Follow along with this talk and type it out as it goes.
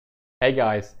Hey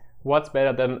guys, what's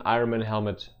better than an Iron Man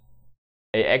helmet?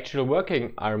 A actual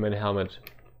working Iron Man helmet.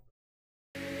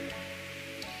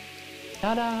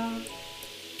 Ta-da!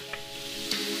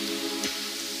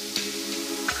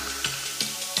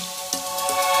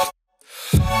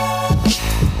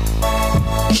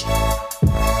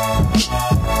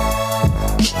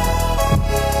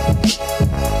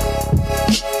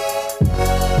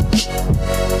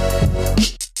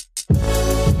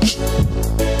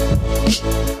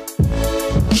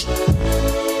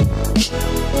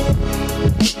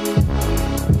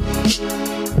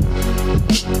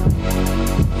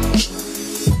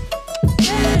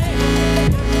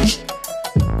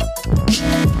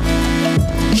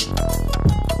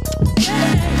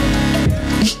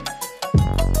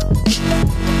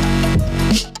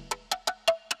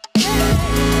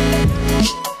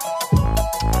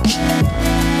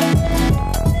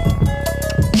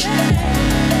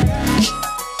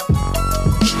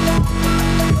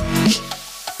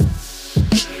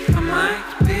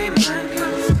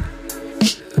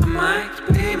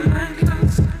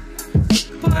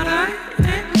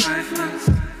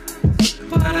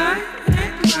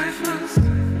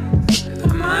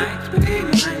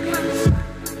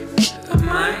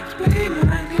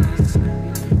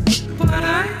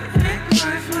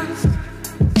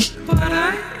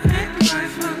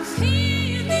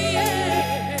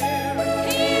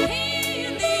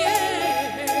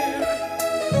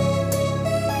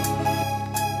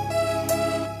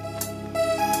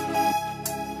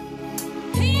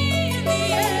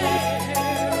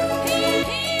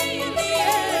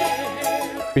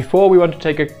 Before we want to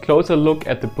take a closer look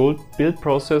at the build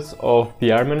process of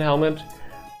the Iron Man helmet,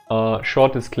 a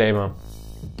short disclaimer.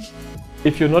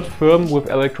 If you're not firm with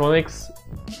electronics,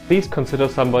 please consider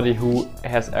somebody who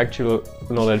has actual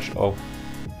knowledge of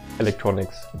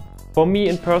electronics. For me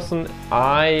in person,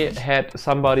 I had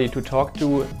somebody to talk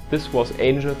to. This was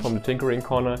Angel from the Tinkering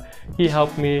Corner. He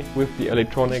helped me with the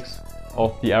electronics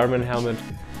of the Iron Man helmet.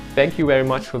 Thank you very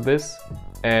much for this,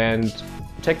 and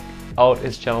check out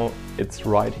his channel, it's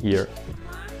right here.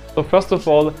 So first of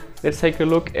all, let's take a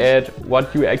look at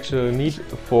what you actually need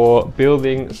for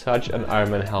building such an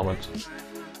Iron Man helmet.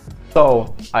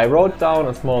 So I wrote down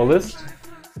a small list.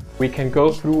 We can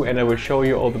go through and I will show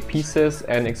you all the pieces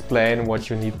and explain what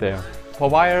you need there. For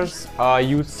wires, I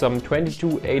used some 22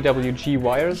 AWG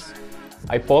wires.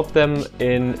 I bought them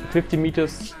in 50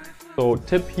 meters, so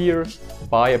tip here,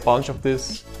 buy a bunch of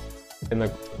this in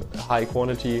a high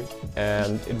quantity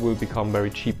and it will become very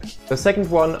cheap. The second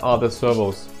one are the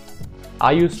servos.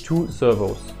 I used two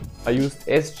servos. I used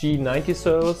SG90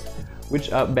 servos,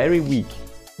 which are very weak.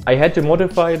 I had to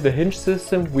modify the hinge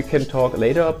system, we can talk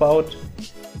later about,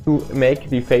 to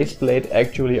make the faceplate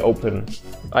actually open.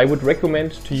 I would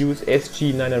recommend to use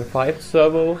SG995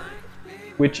 servo,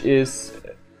 which is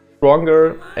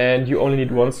stronger and you only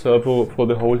need one servo for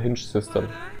the whole hinge system.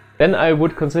 Then I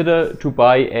would consider to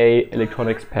buy a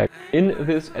electronics pack. In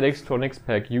this electronics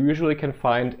pack you usually can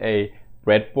find a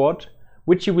breadboard,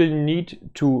 which you will need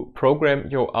to program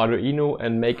your Arduino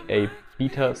and make a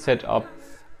beta setup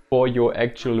for your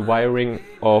actual wiring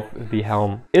of the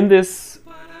helm. In this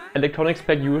electronics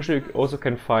pack you usually also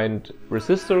can find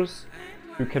resistors,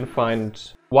 you can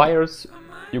find wires,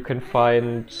 you can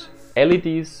find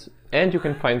LEDs and you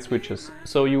can find switches.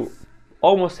 So you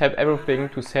almost have everything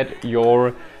to set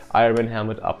your Iron Man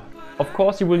helmet up. Of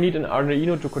course you will need an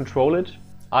Arduino to control it.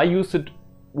 I used it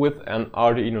with an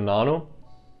Arduino Nano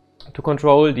to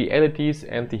control the LEDs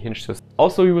and the hinge system.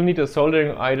 Also you will need a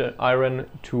soldering iron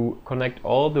to connect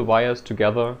all the wires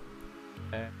together.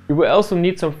 You will also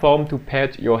need some foam to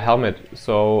pad your helmet.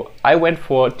 So I went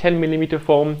for 10mm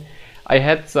foam. I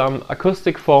had some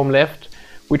acoustic foam left,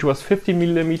 which was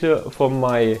 50mm from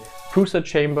my cruiser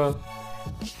chamber.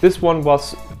 This one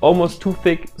was almost too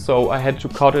thick, so I had to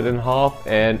cut it in half,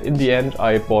 and in the end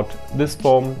I bought this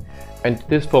foam, and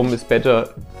this foam is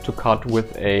better to cut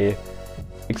with a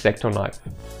X-Acto knife.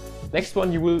 Next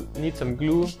one, you will need some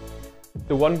glue.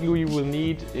 The one glue you will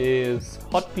need is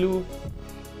hot glue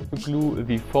to glue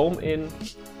the foam in,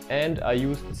 and I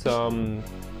used some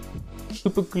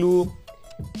super glue,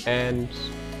 and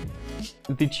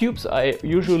the tubes I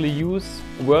usually use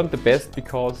weren't the best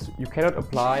because you cannot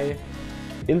apply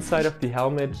inside of the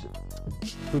helmet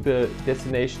to the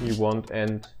destination you want,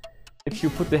 and if you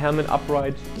put the helmet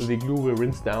upright the glue will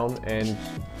rinse down and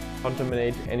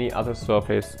contaminate any other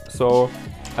surface. So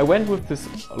I went with this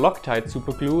Loctite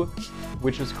super glue,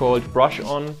 which is called brush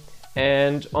on,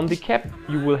 and on the cap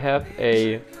you will have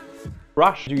a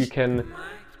brush you can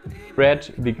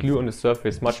spread the glue on the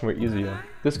surface much more easier.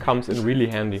 This comes in really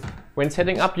handy. When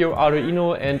setting up your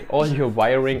Arduino and all your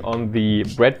wiring on the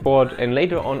breadboard and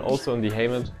later on also on the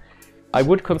helmet, I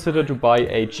would consider to buy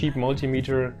a cheap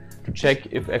multimeter to check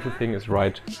if everything is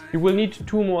right. You will need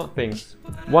two more things.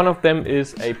 One of them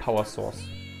is a power source.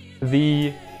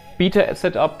 The beta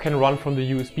setup can run from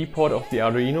the USB port of the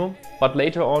Arduino, but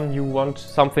later on you want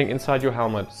something inside your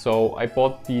helmet. So I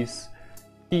bought these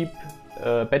cheap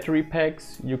battery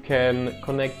packs. You can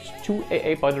connect two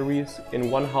AA batteries in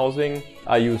one housing.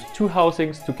 I use two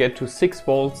housings to get to 6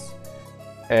 volts,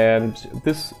 and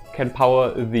this can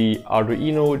power the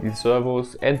Arduino, the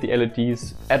servos and the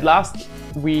LEDs. At last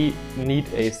we need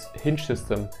a hinge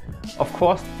system. Of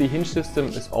course the hinge system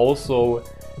is also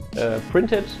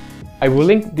printed. I will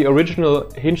link the original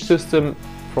hinge system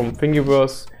from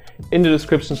Thingiverse in the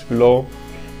descriptions below,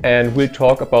 and we'll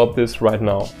talk about this right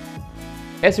now.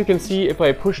 As you can see, if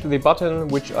I push the button,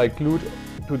 which I glued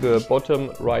to the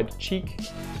bottom right cheek,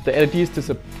 the LEDs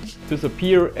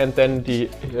disappear and then the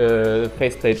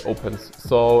faceplate opens.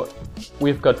 So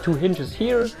we've got two hinges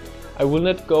here. I will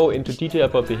not go into detail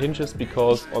about the hinges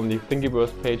because on the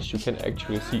Thingiverse page you can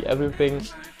actually see everything.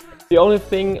 The only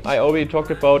thing I already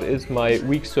talked about is my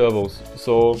weak servos.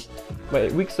 So my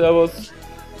weak servos,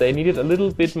 they needed a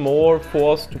little bit more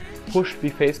force to push the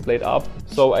faceplate up.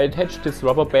 So I attached this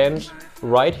rubber band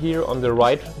right here on the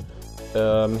right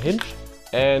hinge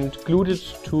and glued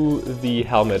it to the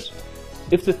helmet.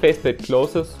 If the faceplate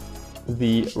closes,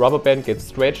 the rubber band gets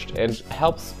stretched and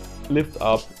helps lift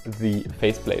up the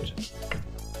faceplate.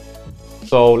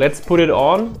 So let's put it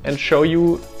on and show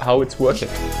you how it's working.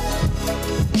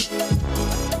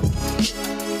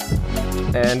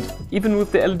 And even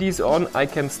with the LEDs on, I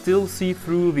can still see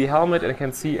through the helmet and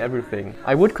can see everything.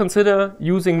 I would consider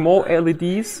using more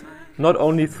LEDs, not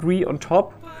only 3 on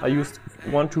top. I used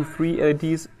 1, 2, 3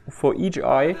 LEDs for each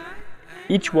eye,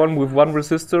 each one with 1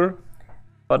 resistor.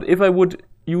 But if I would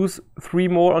use 3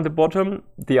 more on the bottom,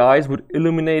 the eyes would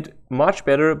illuminate much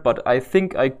better, but I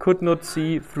think I could not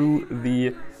see through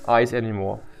the eyes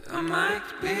anymore.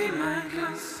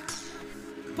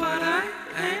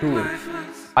 Cool.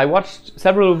 I watched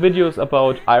several videos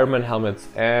about Iron Man helmets,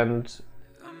 and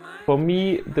for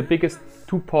me the biggest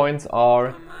 2 points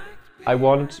are: I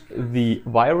want the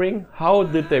wiring, how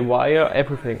did they wire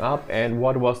everything up, and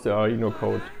what was the Arduino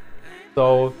code.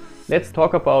 So let's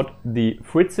talk about the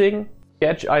fritzing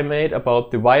sketch I made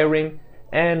about the wiring,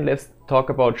 and let's talk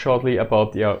about shortly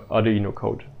about the Arduino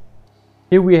code.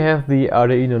 Here we have the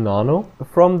Arduino Nano.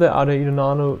 From the Arduino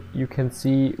Nano you can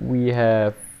see we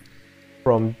have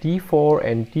from D4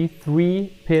 and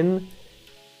D3 pin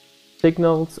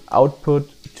signals output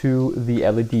to the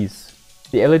LEDs.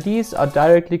 The LEDs are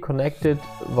directly connected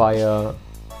via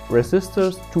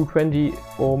resistors, 220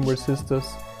 ohm resistors,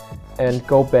 and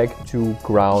go back to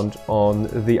ground on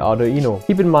the Arduino.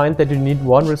 Keep in mind that you need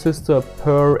 1 resistor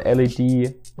per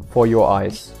LED for your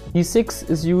eyes. D6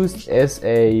 is used as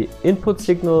an input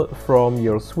signal from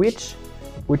your switch,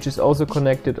 which is also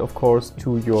connected of course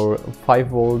to your 5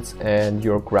 volts and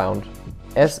your ground.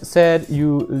 As said,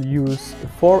 you use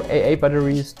 4 AA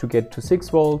batteries to get to 6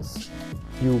 volts.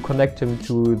 You connect them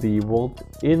to the volt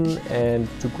in and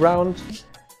to ground,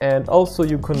 and also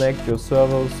you connect your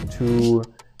servos to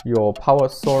your power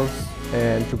source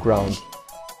and to ground.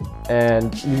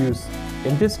 And you use,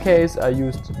 in this case I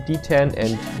used D10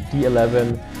 and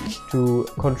D11 to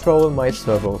control my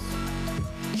servos.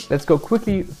 Let's go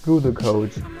quickly through the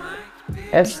code.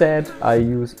 As said, I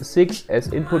use 6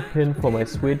 as input pin for my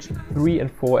switch, 3 and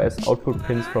 4 as output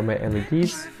pins for my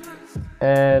LEDs.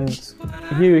 And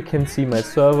here you can see my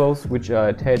servos, which are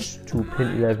attached to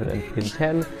pin 11 and pin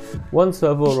 10. One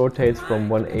servo rotates from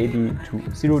 180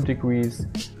 to 0 degrees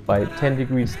by 10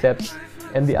 degree steps,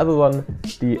 and the other one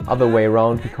the other way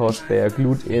around because they are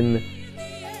glued in,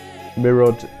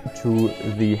 mirrored to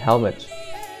the helmet.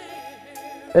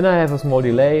 Then I have a small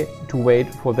delay to wait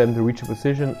for them to reach a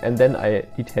position, and then I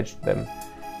detached them.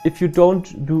 If you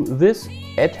don't do this,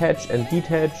 attach and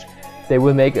detach, they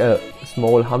will make a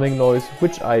small humming noise,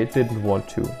 which I didn't want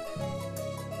to.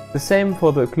 The same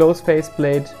for the close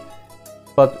faceplate,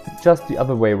 but just the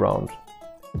other way around.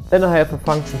 Then I have a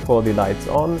function for the lights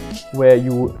on, where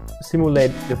you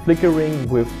simulate the flickering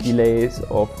with delays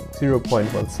of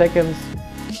 0.1 seconds.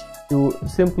 You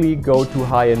simply go to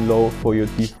high and low for your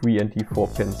D3 and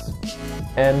D4 pins.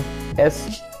 And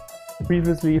as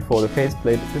previously for the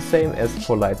faceplate, the same as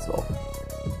for lights off.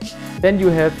 Then you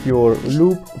have your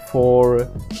loop for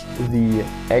the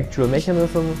actual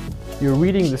mechanism. You're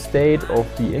reading the state of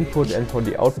the input and for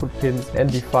the output pins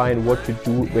and define what you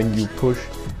do when you push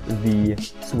the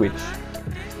switch.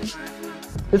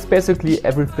 It's basically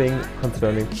everything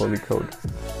concerning fully code.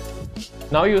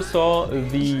 Now you saw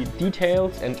the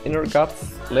details and inner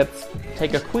guts. Let's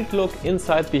take a quick look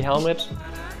inside the helmet.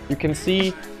 You can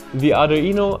see the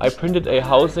Arduino. I printed a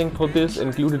housing for this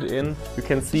and glued it in. You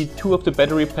can see 2 of the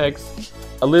battery packs,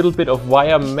 a little bit of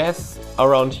wire mess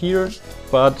around here,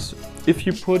 but if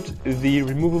you put the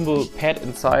removable pad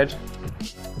inside,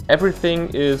 everything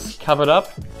is covered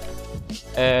up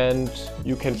and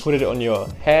you can put it on your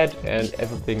head and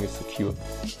everything is secure.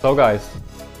 So guys,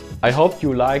 I hope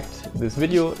you liked this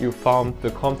video, you found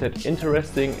the content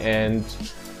interesting and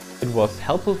it was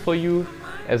helpful for you.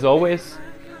 As always,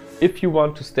 if you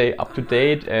want to stay up to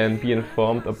date and be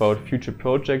informed about future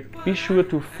projects, be sure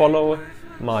to follow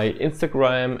my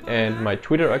Instagram and my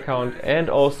Twitter account and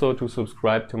also to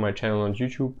subscribe to my channel on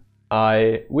YouTube.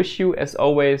 I wish you, as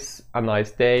always, a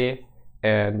nice day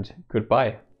and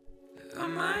goodbye.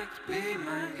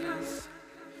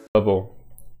 Servo.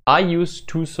 I use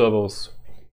 2 servos.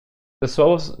 The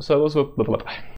servos were